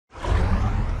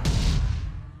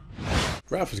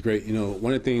Ralph is great. You know,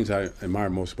 one of the things I admire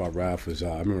most about Ralph is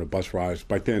I remember the bus rides.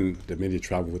 Back then, the media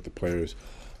traveled with the players.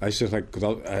 I used to just like,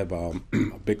 because I have a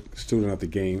big student of the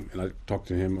game, and I talked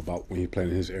to him about when he played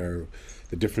in his era,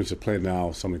 the difference of playing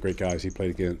now, some of the great guys he played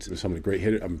against, and some of the great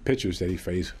pitchers that he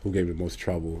faced who gave him the most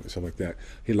trouble and stuff like that.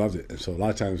 He loved it. And so a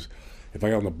lot of times, if I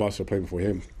got on the bus or played before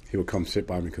him, he would come sit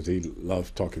by me because he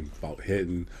loved talking about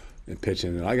hitting and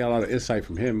pitching. And I got a lot of insight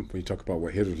from him when you talk about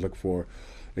what hitters look for.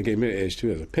 It gave me an edge,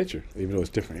 too, as a pitcher, even though it's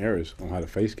different areas on how to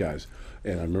face guys.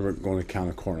 And I remember going to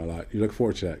Counter Corner a lot. You look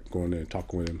forward to that, going there and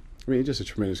talking with him. I mean, he's just a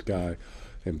tremendous guy.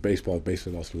 And baseball is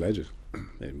basically lost a legend.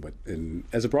 And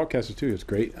as a broadcaster, too, it's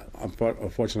great.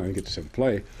 Unfortunately, I didn't get to see him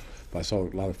play, but I saw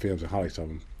a lot of films and highlights of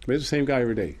him. But he's the same guy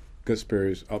every day. Good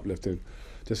spirits, uplifting,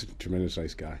 just a tremendous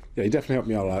nice guy. Yeah, he definitely helped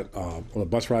me out a lot. On the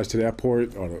bus rides to the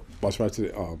airport or the bus rides to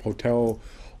the hotel,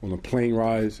 on the plane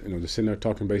rides, just sitting there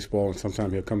talking baseball. And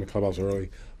sometimes he'll come to the clubhouse early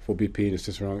for BP and just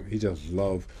sit around. He just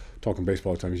loved talking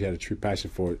baseball all the time. He had a true passion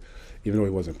for it, even though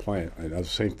he wasn't playing. And that was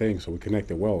the same thing, so we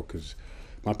connected well because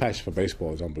my passion for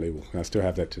baseball is unbelievable. And I still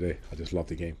have that today. I just love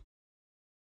the game.